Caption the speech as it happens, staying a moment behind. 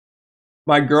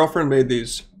My girlfriend made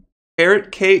these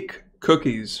carrot cake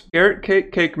cookies. Carrot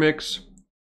cake cake mix,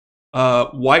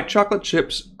 white chocolate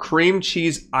chips, cream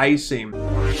cheese icing.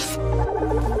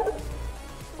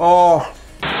 Oh.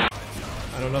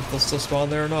 I don't know if they'll still spawn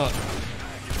there or not.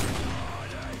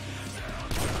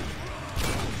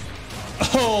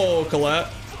 Oh,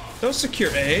 Colette. Don't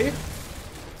secure A.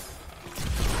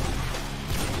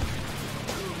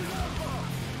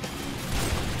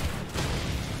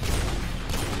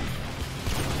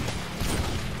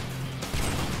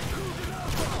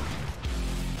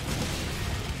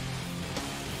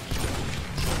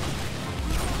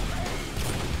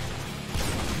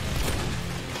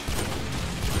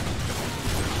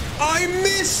 I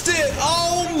missed it!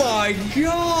 Oh my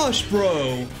gosh,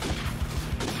 bro!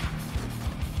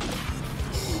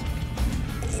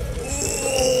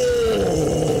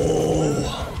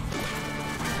 Oh.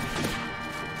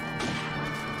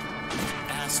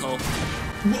 Asshole.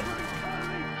 What?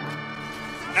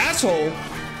 Asshole?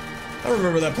 I don't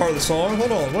remember that part of the song.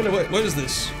 Hold on. What is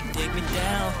this? Dig me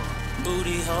down,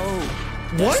 booty hole.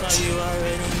 What? That's all you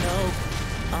already know.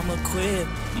 I'ma quit.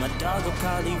 My dog will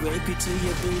probably rape you to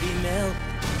your booty melt.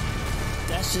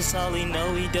 That's just all he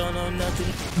know. He don't know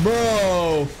nothing.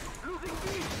 Bro.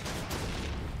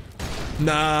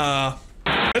 Nah.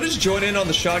 I just join in on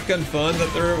the shotgun fun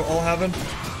that they're all having.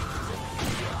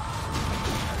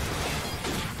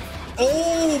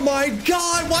 Oh my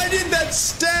god, why did that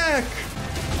stack?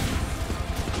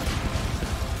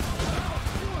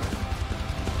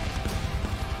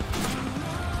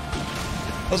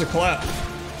 That was a collapse.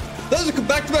 That was a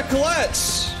back-to-back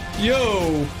collapse.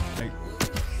 Yo. Like,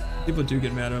 people do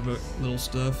get mad about little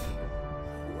stuff.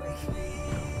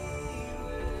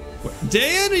 What?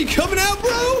 Dan, are you coming out,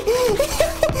 bro?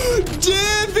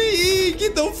 Dan, VE,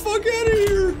 get the fuck out of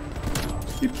here.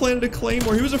 He planted a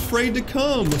claymore. He was afraid to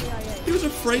come. He was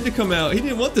afraid to come out. He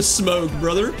didn't want the smoke,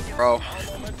 brother. Bro.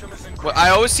 Well, I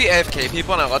always see AFK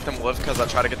people and I let them live because I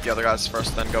try to get the other guys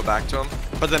first, then go back to them.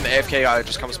 But then the AFK guy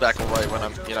just comes back right when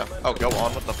I'm, you know, oh, go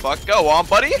on, what the fuck? Go on,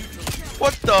 buddy!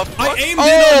 What the fuck? I aimed in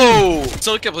on you!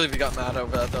 Still can't believe you got mad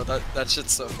over that, though. That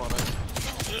shit's so funny.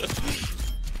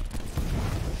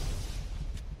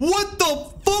 What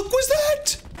the fuck was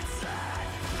that?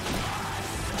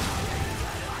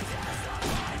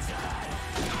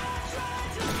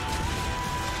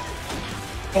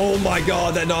 Oh my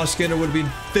god, that Nos Skinner would be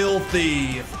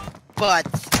filthy. But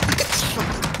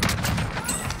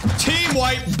Team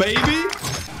White, baby!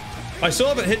 I still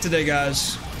haven't hit today,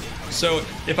 guys. So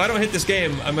if I don't hit this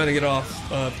game, I'm gonna get off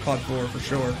COD 4 for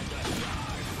sure.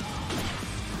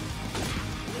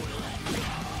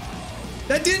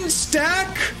 That didn't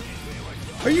stack?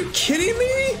 Are you kidding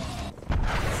me?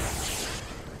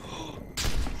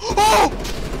 Oh!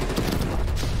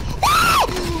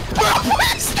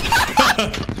 what is that?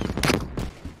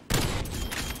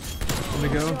 Let me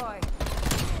go.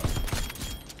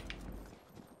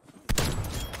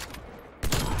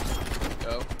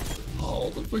 Go. Oh,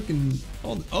 the freaking...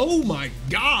 Oh my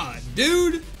god,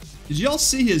 dude! Did y'all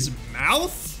see his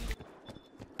mouth?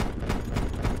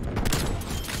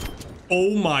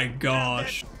 Oh my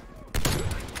gosh.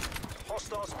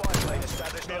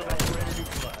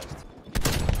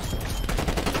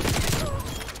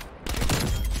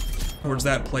 Towards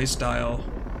that playstyle.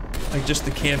 Like just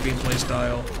the camping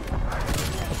playstyle.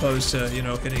 Opposed to, you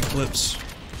know, hitting clips.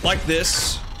 Like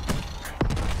this.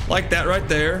 Like that right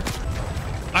there.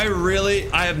 I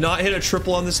have not hit a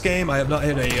triple on this game. I have not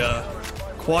hit a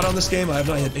quad on this game. I have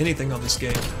not hit anything on this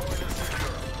game.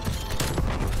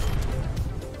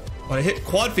 But I hit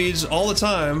quad feeds all the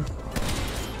time.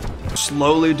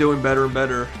 Slowly doing better and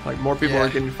better. Like more people are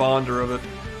getting fonder of it.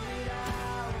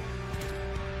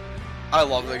 I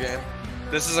love the game.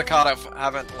 This is a COD I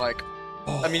haven't, like...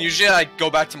 I mean, usually I go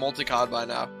back to multi-COD by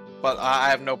now, but I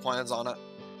have no plans on it.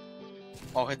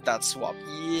 I'll hit that swap.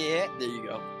 Yeah, there you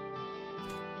go.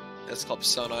 This club's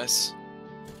so nice.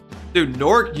 Dude,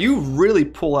 Nork, you really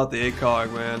pull out the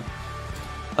ACOG, man.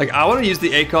 Like, I want to use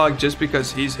the ACOG just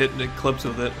because he's hitting the clips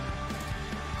with it.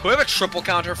 Can we have a triple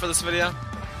counter for this video?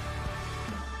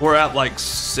 We're at like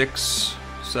 6,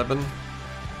 7.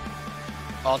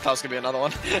 Oh, that was gonna be another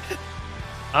one.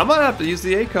 I might have to use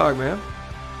the ACOG, man.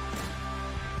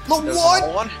 Look, There's what?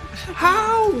 another one.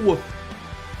 How?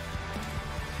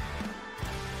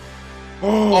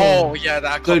 Oh, yeah,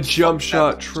 that The club's jump fucking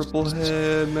shot bad. triple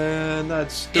head, man.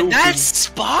 That's stupid. In that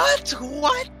spot?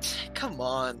 What? Come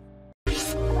on.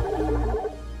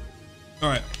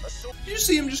 Alright. Did you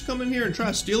see him just come in here and try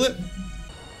to steal it?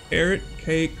 Carrot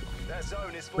cake,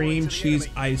 cream cheese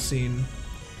icing,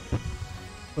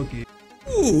 cookie.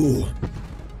 Ooh.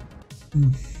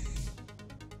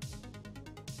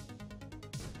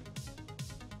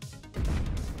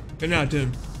 Good night,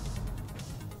 dude.